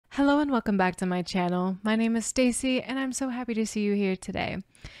Hello and welcome back to my channel. My name is Stacy and I'm so happy to see you here today.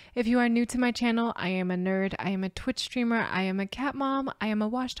 If you are new to my channel, I am a nerd, I am a Twitch streamer, I am a cat mom, I am a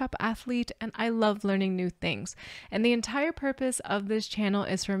washed up athlete, and I love learning new things. And the entire purpose of this channel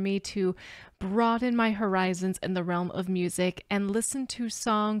is for me to broaden my horizons in the realm of music and listen to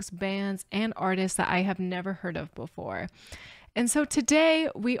songs, bands, and artists that I have never heard of before. And so today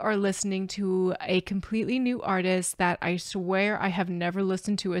we are listening to a completely new artist that I swear I have never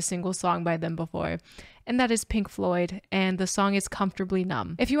listened to a single song by them before. And that is Pink Floyd, and the song is Comfortably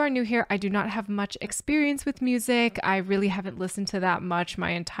Numb. If you are new here, I do not have much experience with music. I really haven't listened to that much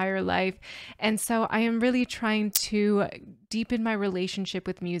my entire life. And so I am really trying to deepen my relationship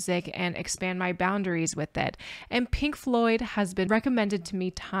with music and expand my boundaries with it. And Pink Floyd has been recommended to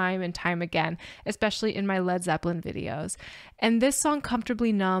me time and time again, especially in my Led Zeppelin videos. And this song,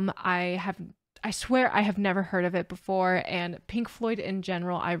 Comfortably Numb, I swear I have never heard of it before, and Pink Floyd in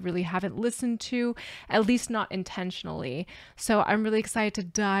general, I really haven't listened to, at least not intentionally. So I'm really excited to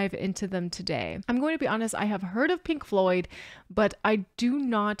dive into them today. I'm going to be honest, I have heard of Pink Floyd, but I do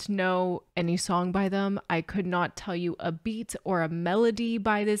not know any song by them. I could not tell you a beat or a melody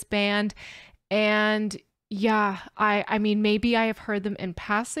by this band. And yeah, I mean, maybe I have heard them in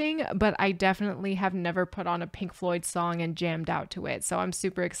passing, but I definitely have never put on a Pink Floyd song and jammed out to it. So I'm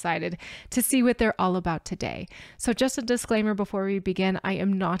super excited to see what they're all about today. So just a disclaimer before we begin, I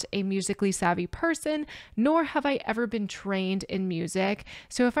am not a musically savvy person, nor have I ever been trained in music.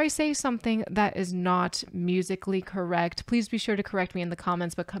 So if I say something that is not musically correct, please be sure to correct me in the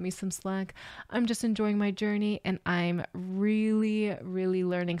comments, but cut me some slack. I'm just enjoying my journey and I'm really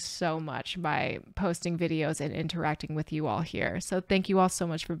learning so much by posting videos and interacting with you all here. So thank you all so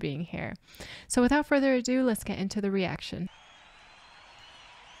much for being here. So without further ado, let's get into the reaction.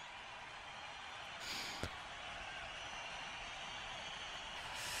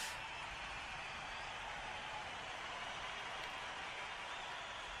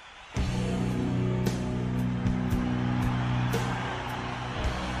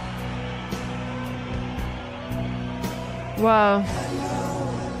 Wow.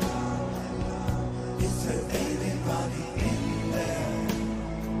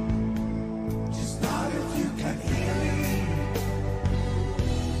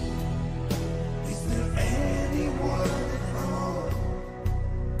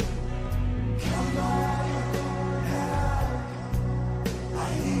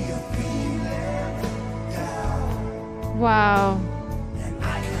 Wow.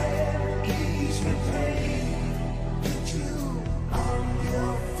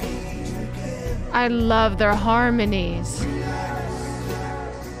 I love their harmonies.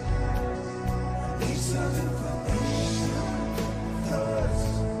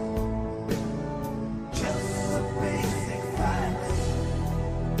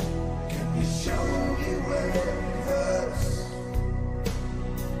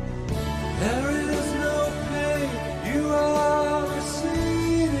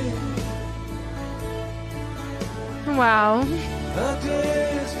 Wow.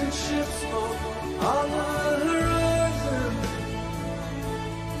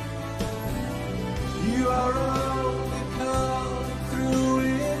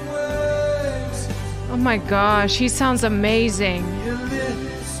 Oh my gosh, he sounds amazing.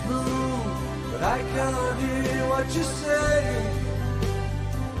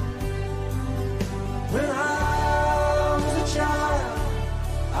 When I was a child,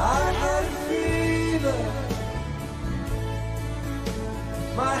 I had a fever.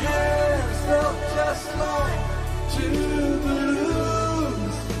 My hands felt just like two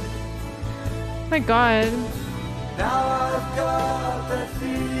balloons. My God. Now I've got that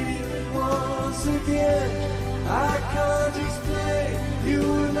feeling once again. I can't explain, you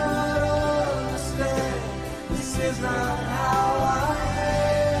would not understand. This is not how I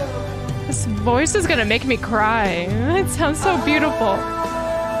am. This voice is gonna make me cry. It sounds so beautiful.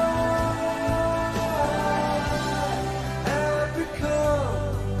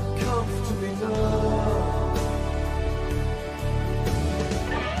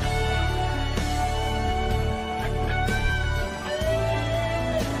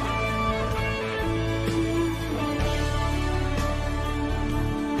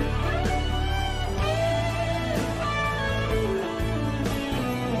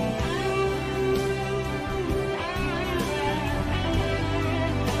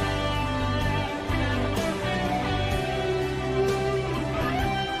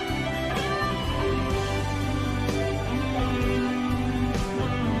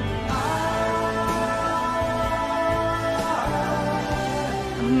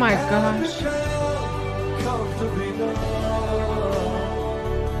 my gosh.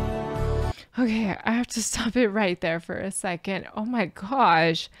 Okay, I have to stop it right there for a second. Oh my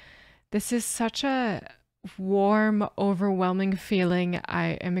gosh. This is such a warm, overwhelming feeling I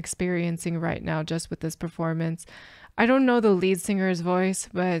am experiencing right now just with this performance. I don't know the lead singer's voice,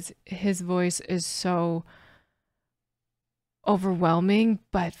 but his voice is so overwhelming,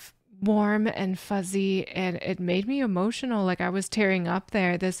 but warm and fuzzy, and it made me emotional. Like I was tearing up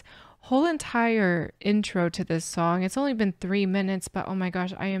there. This whole entire intro to this song, it's only been 3 minutes, but oh my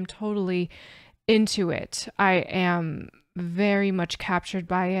gosh, I am totally into it. I am very much captured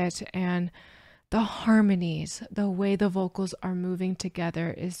by it, and the harmonies, the way the vocals are moving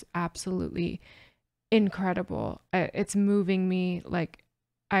together is absolutely incredible. It's moving me like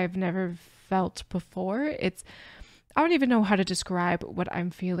I've never felt before. I don't even know how to describe what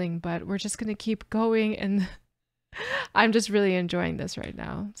I'm feeling, but we're just going to keep going, and I'm just really enjoying this right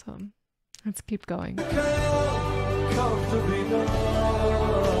now. So let's keep going.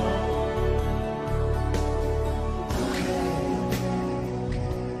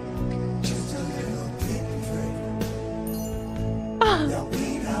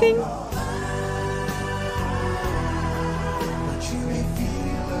 Ding.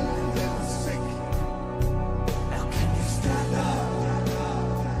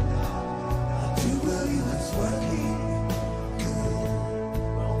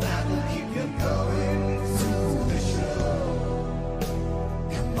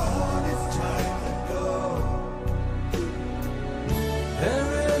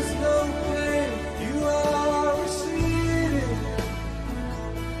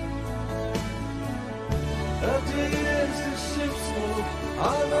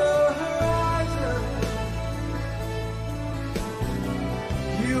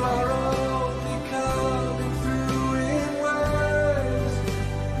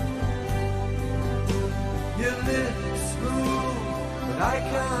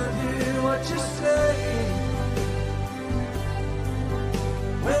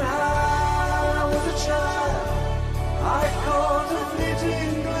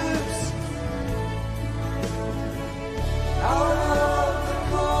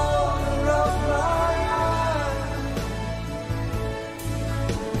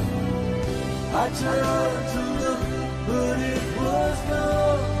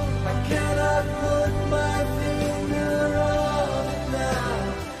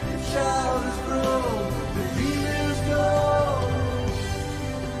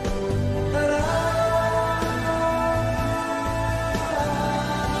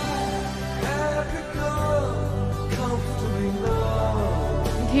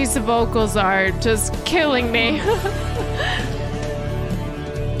 These vocals are just killing me.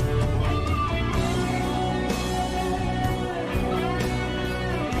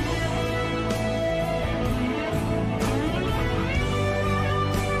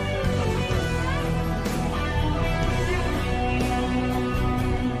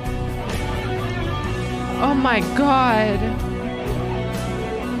 Oh my God.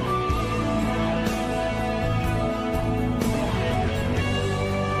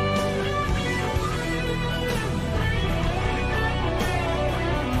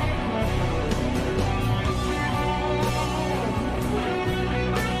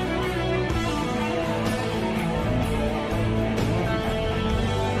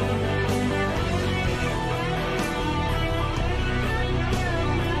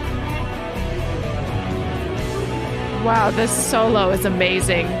 Wow, this solo is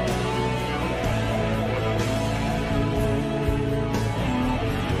amazing.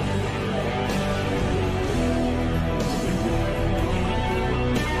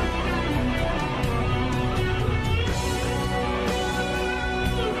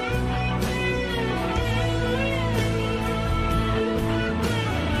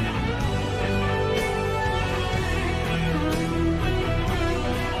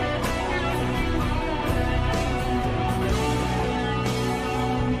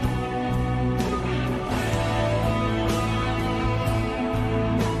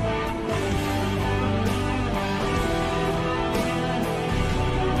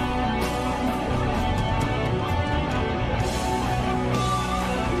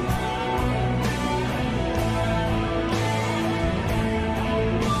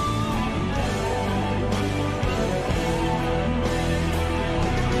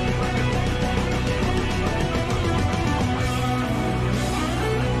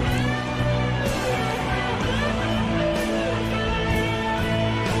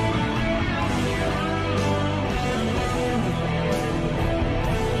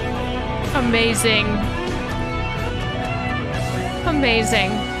 Amazing.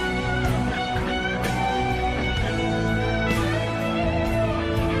 Amazing.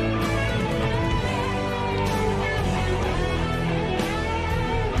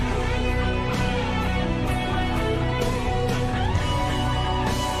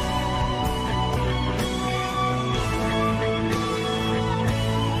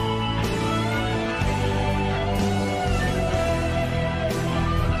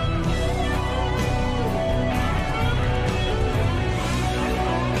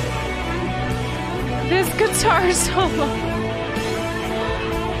 guitar solo.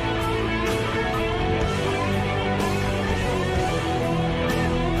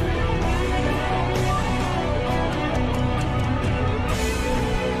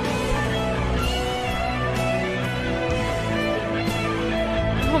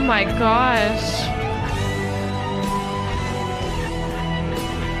 Oh my gosh.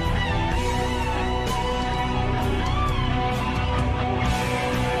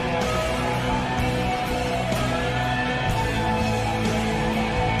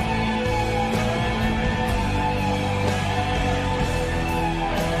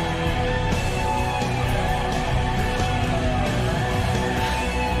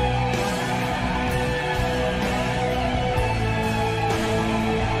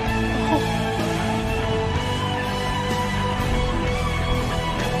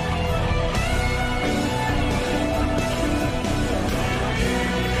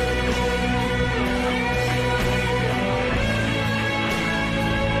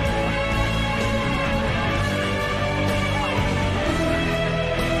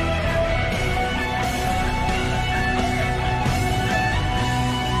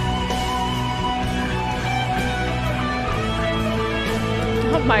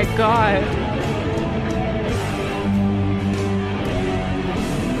 Oh my god.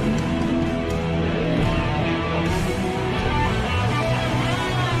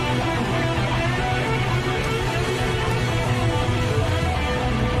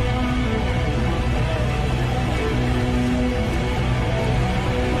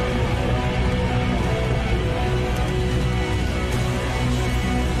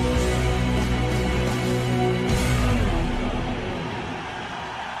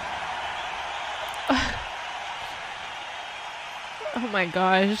 Oh my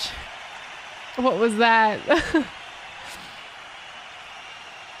gosh. What was that?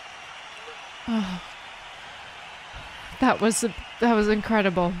 Oh, that was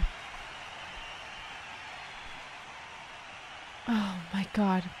incredible. Oh my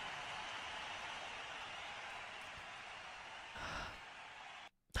god.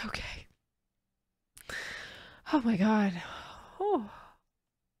 Okay. Oh my god. Oh.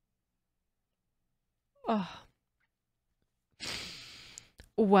 Oh.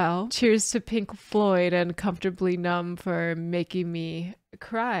 Well, cheers to Pink Floyd and Comfortably Numb for making me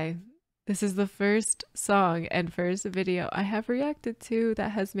cry. This is the first song and first video I have reacted to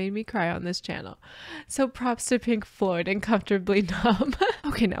that has made me cry on this channel. So props to Pink Floyd and Comfortably Numb.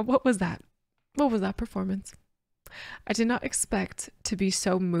 Okay, now what was that? What was that performance? I did not expect to be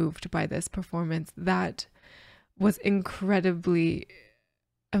so moved by this performance. That was incredibly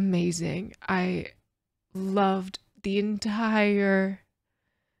amazing. I loved the entire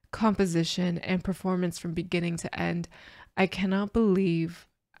composition and performance from beginning to end. I cannot believe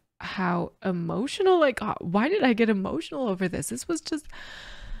how emotional, like, why did I get emotional over this? This was just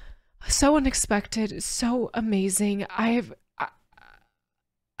so unexpected, so amazing. I'm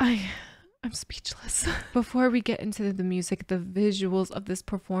speechless. Before we get into the music, the visuals of this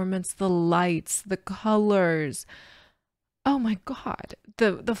performance, the lights, the colors, oh my god,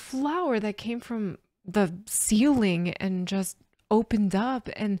 the flower that came from the ceiling and just opened up,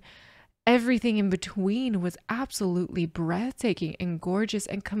 and everything in between was absolutely breathtaking and gorgeous,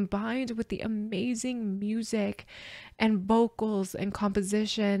 and combined with the amazing music and vocals and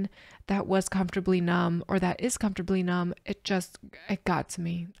composition that was Comfortably Numb, or that is Comfortably Numb, it got to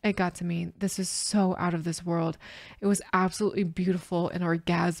me. It got to me. This is so out of this world. It was absolutely beautiful and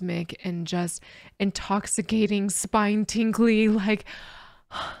orgasmic and just intoxicating, spine tingly, like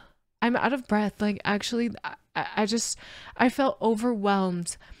I'm out of breath. Like, actually, I felt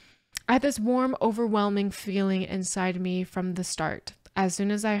overwhelmed. I had this warm, overwhelming feeling inside me from the start. As soon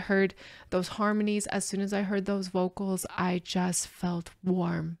as I heard those harmonies, as soon as I heard those vocals, I just felt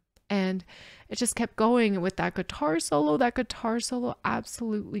warm. And it just kept going with that guitar solo. That guitar solo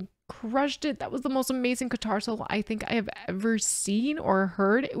absolutely crushed it. That was the most amazing guitar solo I think I have ever seen or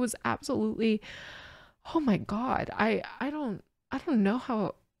heard. It was absolutely, oh my God. I don't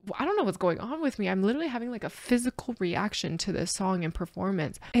know I don't know what's going on with me. I'm literally having like a physical reaction to this song and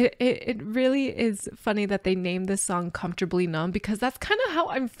performance. It really is funny that they named this song Comfortably Numb, because that's kind of how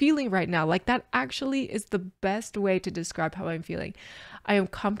I'm feeling right now. Like, that actually is the best way to describe how I'm feeling. I am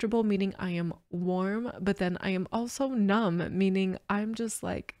comfortable, meaning I am warm, but then I am also numb, meaning I'm just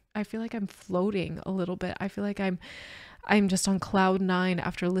like, I feel like I'm floating a little bit. I feel like I'm just on cloud nine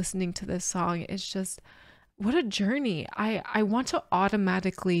after listening to this song. It's just, what a journey. I want to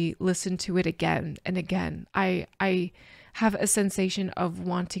automatically listen to it again and again. I have a sensation of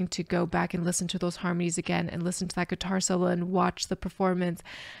wanting to go back and listen to those harmonies again and listen to that guitar solo and watch the performance.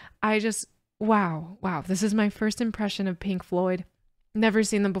 I just wow, this is my first impression of Pink Floyd. Never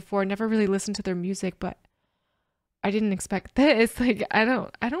seen them before, never really listened to their music, but I didn't expect this. Like, I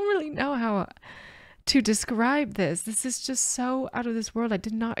don't really know how to describe this. This is just so out of this world. I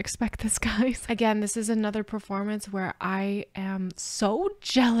did not expect this, guys. Again, this is another performance where I am so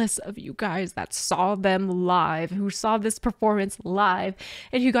jealous of you guys that saw them live, who saw this performance live,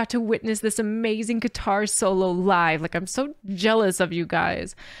 and you got to witness this amazing guitar solo live. Like, I'm so jealous of you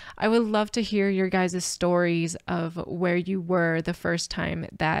guys. I would love to hear your guys' stories of where you were the first time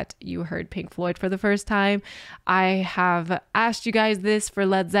that you heard Pink Floyd for the first time. I have asked you guys this for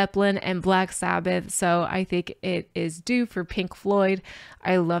Led Zeppelin and Black Sabbath, so I think it is due for Pink Floyd.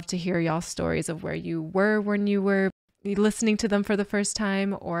 I love to hear y'all's stories of where you were when you were listening to them for the first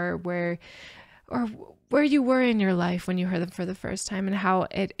time, or where you were in your life when you heard them for the first time and how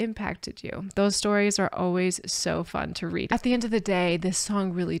it impacted you. Those stories are always so fun to read. At the end of the day, this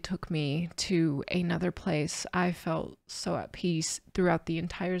song really took me to another place. I felt so at peace throughout the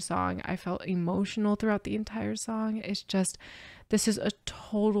entire song. I felt emotional throughout the entire song. It's just, this is a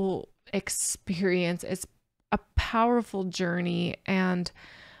total experience. It's a powerful journey, and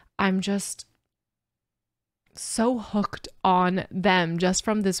I'm just so hooked on them just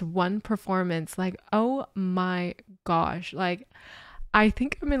from this one performance. Like, oh my gosh, like, I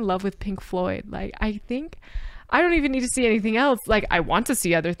think I'm in love with Pink Floyd. Like, I think I don't even need to see anything else. Like, I want to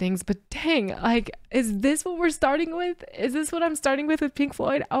see other things, but dang, like, is this what we're starting with? Is this what I'm starting with Pink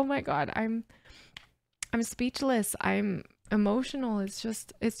Floyd? Oh my God, I'm speechless. I'm emotional. It's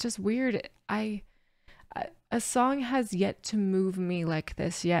just weird. A song has yet to move me like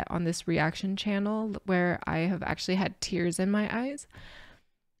this yet on this reaction channel, where I have actually had tears in my eyes.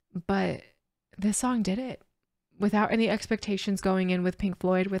 But this song did it. Without any expectations going in with Pink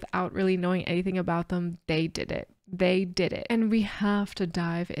Floyd, without really knowing anything about them, they did it. They did it. And we have to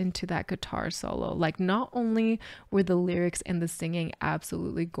dive into that guitar solo. Like, not only were the lyrics and the singing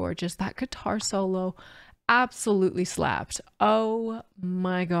absolutely gorgeous, that guitar solo absolutely slapped. Oh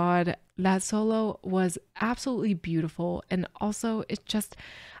my God, that solo was absolutely beautiful. And also,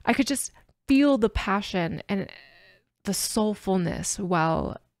 I could just feel the passion and the soulfulness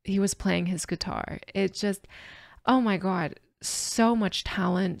while he was playing his guitar. It just, oh my God, so much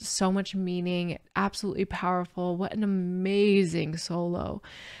talent, so much meaning, absolutely powerful. What an amazing solo.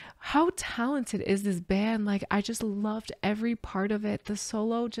 How talented is this band? Like, I just loved every part of it. The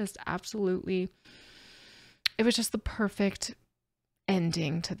solo just absolutely, it was just the perfect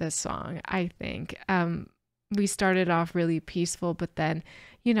ending to this song, I think. We started off really peaceful, but then,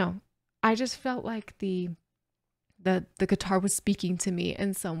 I just felt like the guitar was speaking to me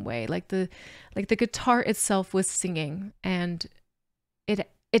in some way. Like the guitar itself was singing, and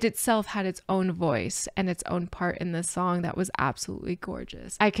it itself had its own voice and its own part in this song that was absolutely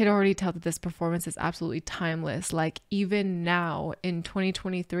gorgeous. I could already tell that this performance is absolutely timeless. Like, even now in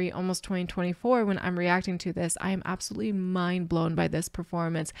 2023, almost 2024, when I'm reacting to this, I am absolutely mind blown by this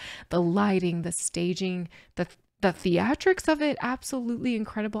performance. The lighting, the staging, the theatrics of it, absolutely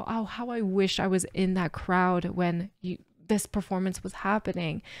incredible. Oh, how I wish I was in that crowd when this performance was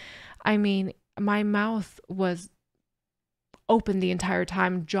happening. I mean, my mouth was open the entire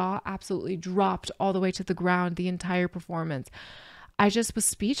time, jaw absolutely dropped all the way to the ground the entire performance. I just was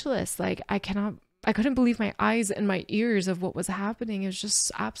speechless. Like, I couldn't believe my eyes and my ears of what was happening. It was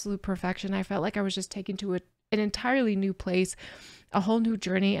just absolute perfection. I felt like I was just taken to an entirely new place, a whole new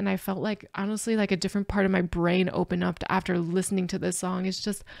journey, and I felt like, honestly, like a different part of my brain opened up after listening to this song. It's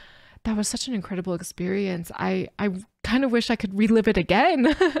just, that was such an incredible experience. I kind of wish I could relive it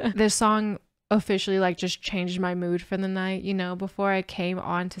again. This song officially like just changed my mood for the night. Before I came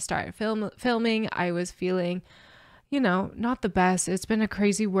on to start filming, I was feeling, not the best. It's been a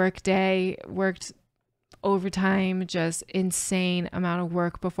crazy work day, worked overtime, just insane amount of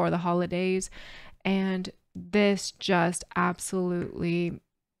work before the holidays, and this just absolutely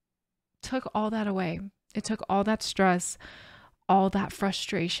took all that away. It took all that stress, all that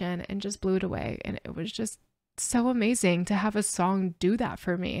frustration, and just blew it away. And it was just so amazing to have a song do that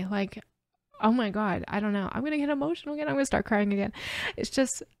for me. Like, oh my God, I don't know. I'm going to get emotional again. I'm going to start crying again. It's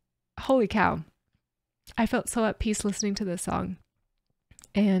just, holy cow. I felt so at peace listening to this song.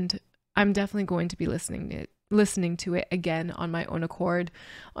 And I'm definitely going to be listening to it again on my own accord,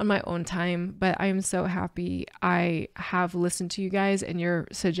 on my own time. But I am so happy I have listened to you guys and your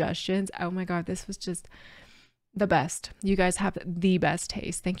suggestions. Oh my God, this was just the best. You guys have the best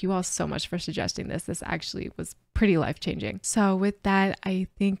taste. Thank you all so much for suggesting this. This actually was pretty life-changing. So with that, I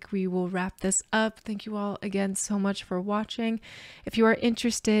think we will wrap this up. Thank you all again so much for watching. If you are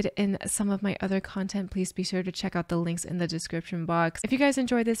interested in some of my other content, please be sure to check out the links in the description box. If you guys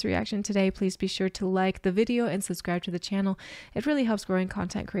enjoyed this reaction today, please be sure to like the video and subscribe to the channel. It really helps growing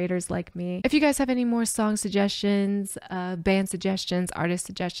content creators like me. If you guys have any more song suggestions, band suggestions, artist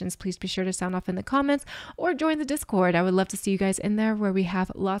suggestions, please be sure to sound off in the comments or join the Discord. I would love to see you guys in there, where we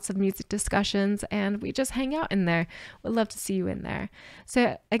have lots of music discussions and we just hang out in there. Would love to see you in there.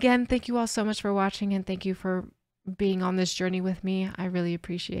 So again, thank you all so much for watching, and thank you for being on this journey with me. I really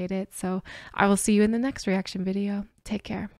appreciate it. So I will see you in the next reaction video. Take care.